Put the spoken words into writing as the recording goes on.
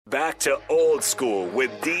Back to old school with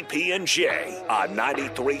DP and J on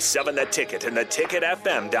 93.7 The Ticket and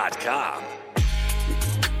theticketfm.com.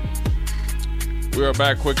 We are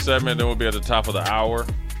back. Quick segment, then we'll be at the top of the hour.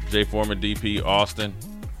 Jay Foreman, DP, Austin.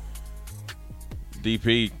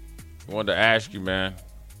 DP, I wanted to ask you, man,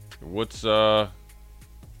 what's your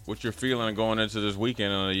feeling going into this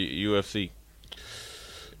weekend on the UFC?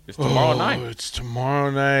 It's tomorrow night. It's tomorrow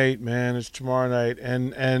night, man. It's tomorrow night,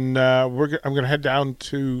 and I'm gonna head down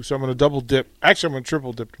to. So I'm gonna double dip. Actually, I'm gonna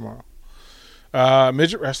triple dip tomorrow.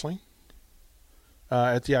 Midget wrestling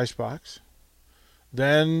at the Icebox.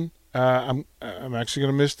 Then I'm actually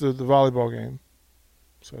gonna miss the volleyball game.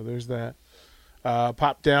 So there's that.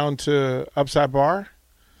 Pop down to Upside Bar,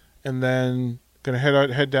 and then gonna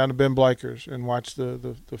head down to Ben Bleicher's and watch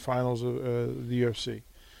the finals of the UFC.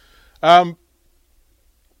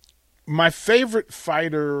 My favorite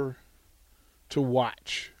fighter to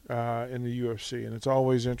watch in the UFC, and it's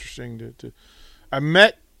always interesting to I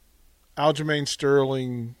met Aljamain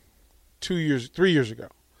Sterling 3 years ago,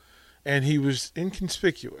 and he was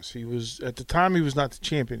inconspicuous. He was, at the time, he was not the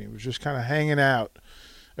champion. He was just kind of hanging out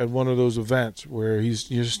at one of those events where he's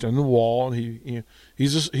just on the wall, and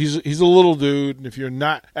he's a little dude. And if you're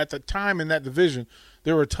not at the time in that division,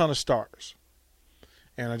 there were a ton of stars.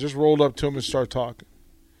 And I just rolled up to him and started talking.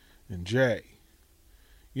 And Jay,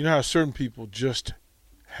 you know how certain people just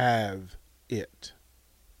have it.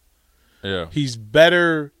 Yeah. He's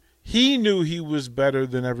better. He knew he was better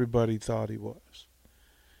than everybody thought he was.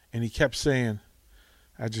 And he kept saying,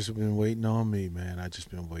 I just been waiting on me, man. I just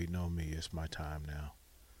been waiting on me. It's my time now.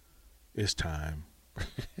 It's time.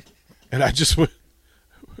 And I just went.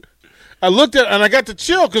 I looked at it and I got to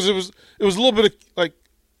chill because it was a little bit of like,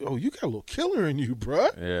 oh, you got a little killer in you,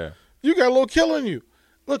 bruh. Yeah. You got a little killer in you.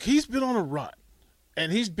 Look, he's been on a run,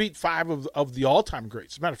 and he's beat 5 of the all-time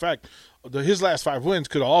greats. As a matter of fact, his last 5 wins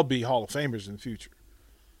could all be Hall of Famers in the future.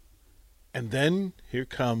 And then here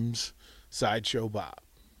comes Sideshow Bob.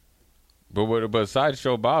 But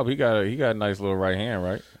Sideshow Bob, he got a nice little right hand,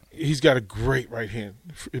 right? He's got a great right hand.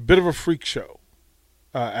 A bit of a freak show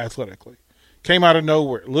athletically. Came out of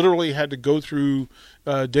nowhere. Literally had to go through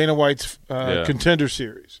Dana White's Contender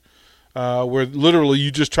Series. Where literally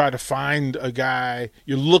you just try to find a guy,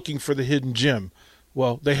 you're looking for the hidden gem.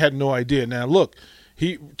 Well, they had no idea. Now, look,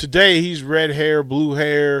 today he's red hair, blue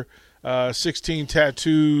hair, 16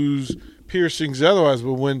 tattoos, piercings, otherwise.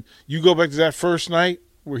 But when you go back to that first night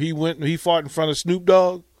where he fought in front of Snoop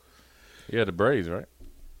Dogg. He had the braids, right?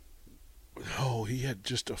 No, he had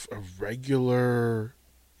just a regular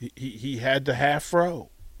he had the half row.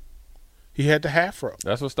 He had the half row.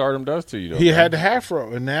 That's what stardom does to you, though. He had the half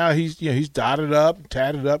row, and now he's dotted up,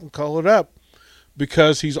 tatted up, and colored up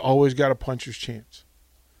because he's always got a puncher's chance.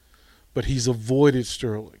 But he's avoided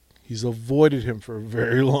Sterling. He's avoided him for a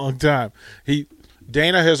very long time.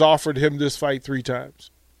 Dana has offered him this fight 3 times,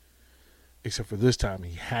 except for this time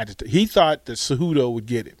he had to. He thought that Cejudo would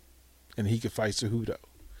get him, and he could fight Cejudo,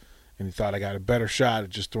 and he thought I got a better shot at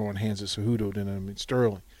just throwing hands at Cejudo than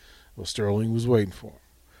Sterling. Well, Sterling was waiting for him.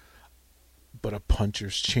 But a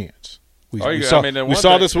puncher's chance. We saw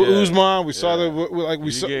this with Usman. We saw that.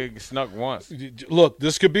 You get snuck once. Look,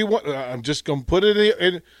 this could be one. I'm just gonna put it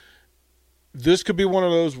in. This could be one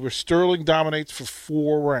of those where Sterling dominates for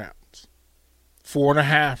 4 rounds,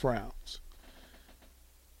 4.5 rounds,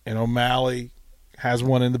 and O'Malley has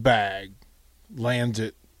one in the bag, lands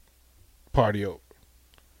it, party over.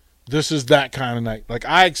 This is that kind of night. Like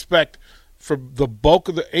I expect. For the bulk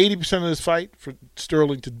of the 80% of this fight, for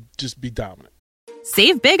Sterling to just be dominant.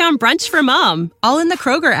 Save big on brunch for mom, all in the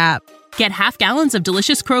Kroger app. Get half gallons of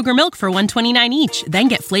delicious Kroger milk for $1.29 each. Then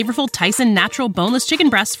get flavorful Tyson natural boneless chicken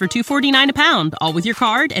breasts for $2.49 a pound, all with your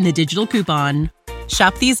card and a digital coupon.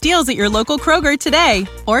 Shop these deals at your local Kroger today,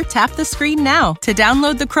 or tap the screen now to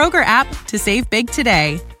download the Kroger app to save big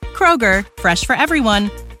today. Kroger, fresh for everyone.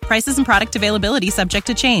 Prices and product availability subject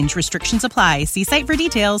to change. Restrictions apply. See site for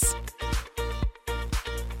details.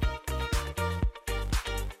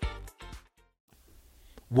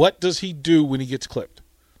 What does he do when he gets clipped?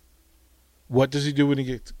 What does he do when he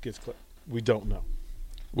gets clipped? We don't know.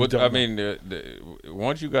 Once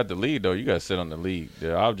you got the lead, though, you got to sit on the lead.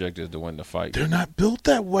 The object is to win the fight. They're not built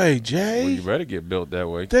that way, Jay. Well, you better get built that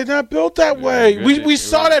way. They're not built that way. We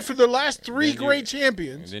saw that for the last 3 great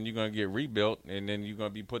champions. And then you're going to get rebuilt, and then you're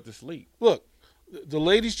going to be put to sleep. Look, the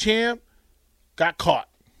ladies' champ got caught.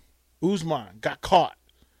 Usman got caught.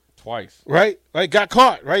 Twice. Right? Like, got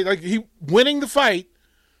caught, right? Like, he winning the fight.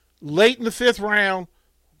 Late in the 5th round,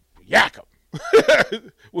 yak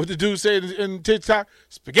him. What the dude said in TikTok,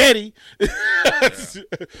 spaghetti.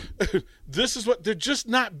 This is what they're just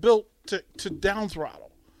not built to down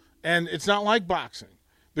throttle. And it's not like boxing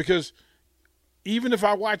because even if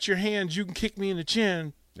I watch your hands, you can kick me in the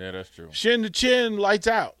chin. Yeah, that's true. Shin to chin, lights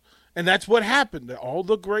out. And that's what happened. All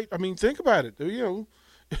the great – I mean, think about it. You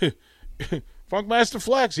know, Funkmaster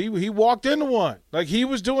Flex, he walked into one. Like, he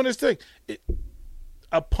was doing his thing.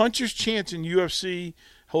 A puncher's chance in UFC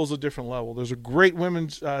holds a different level. There's a great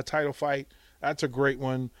women's title fight. That's a great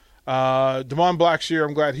one. Damon Blackshear,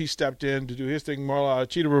 I'm glad he stepped in to do his thing.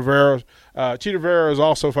 Cheetah Rivera is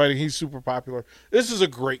also fighting. He's super popular. This is a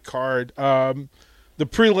great card. The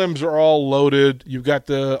prelims are all loaded. You've got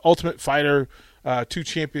the Ultimate Fighter, 2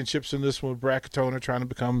 championships in this one with Brad Katona trying to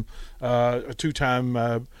become a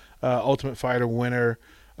 2-time Ultimate Fighter winner.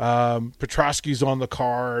 Petrosky's on the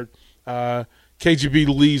card. KGB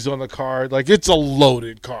Lee's on the card. Like, it's a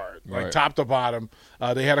loaded card, like right. Top to bottom.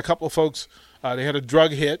 They had a couple of folks. They had a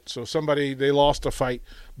drug hit, so they lost a fight,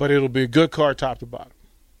 but it'll be a good card top to bottom.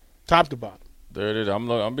 Top to bottom. There it is.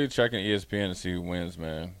 I'm be checking ESPN to see who wins,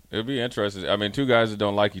 man. It'll be interesting. I mean, 2 guys that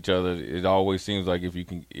don't like each other, it always seems like if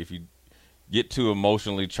you get too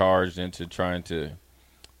emotionally charged into trying to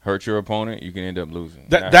hurt your opponent, you can end up losing.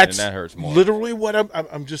 That hurts more. Literally what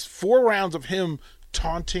I'm just 4 rounds of him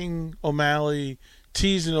taunting O'Malley,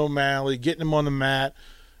 teasing O'Malley, getting him on the mat.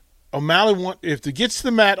 If it gets to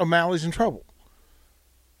the mat, O'Malley's in trouble.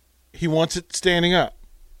 He wants it standing up.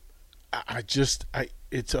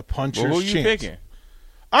 It's a puncher's chance. Who are you picking?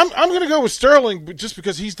 I'm going to go with Sterling just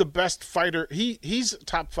because he's the best fighter. He's a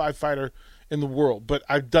top 5 fighter in the world. But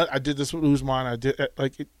I did this with Usman. I did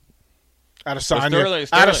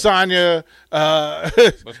Adesanya.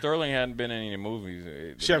 But Sterling hadn't been in any movies.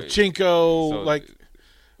 Shevchenko,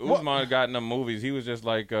 Usman got in the movies. He was just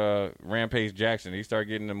like Rampage Jackson. He started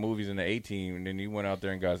getting the movies in the 18, and then he went out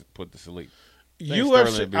there and got put to sleep.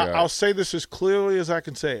 UFC. I'll say this as clearly as I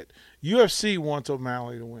can say it. UFC wants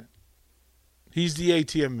O'Malley to win. He's the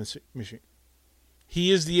ATM machine. He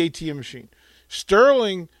is the ATM machine.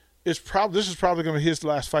 Sterling this is probably going to be his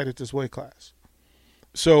last fight at this weight class.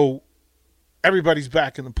 So everybody's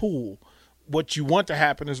back in the pool. What you want to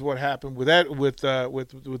happen is what happened with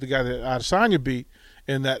the guy that Adesanya beat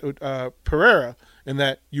and that Pereira, and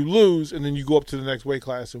that you lose and then you go up to the next weight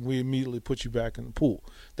class and we immediately put you back in the pool.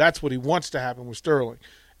 That's what he wants to happen with Sterling.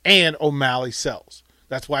 And O'Malley sells.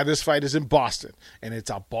 That's why this fight is in Boston, and it's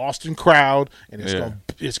a Boston crowd, and it's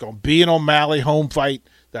going to be an O'Malley home fight.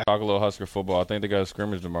 Talk a little Husker football. I think they got a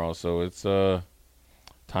scrimmage tomorrow, so it's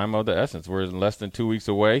time of the essence. We're less than 2 weeks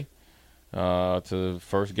away to the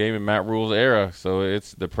first game in Matt Rule's era, so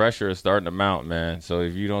it's the pressure is starting to mount, man. So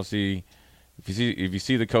if you see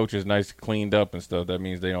the coaches nice cleaned up and stuff, that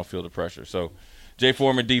means they don't feel the pressure. So Jay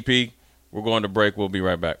Foreman, DP, we're going to break. We'll be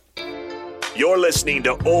right back. You're listening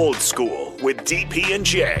to Old School with DP and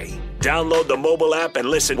J. Download the mobile app and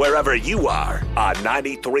listen wherever you are on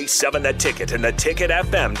 93.7 The Ticket and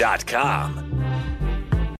theticketfm.com.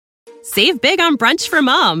 Save big on brunch for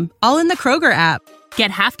mom, all in the Kroger app.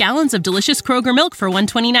 Get half gallons of delicious Kroger milk for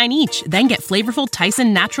 $1.29 each. Then get flavorful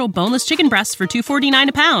Tyson natural boneless chicken breasts for $2.49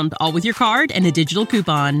 a pound, all with your card and a digital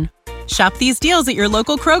coupon. Shop these deals at your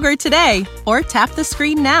local Kroger today, or tap the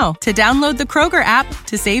screen now to download the Kroger app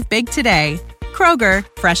to save big today. Kroger,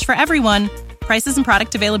 fresh for everyone. Prices and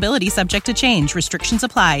product availability subject to change. Restrictions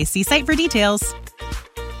apply. See site for details.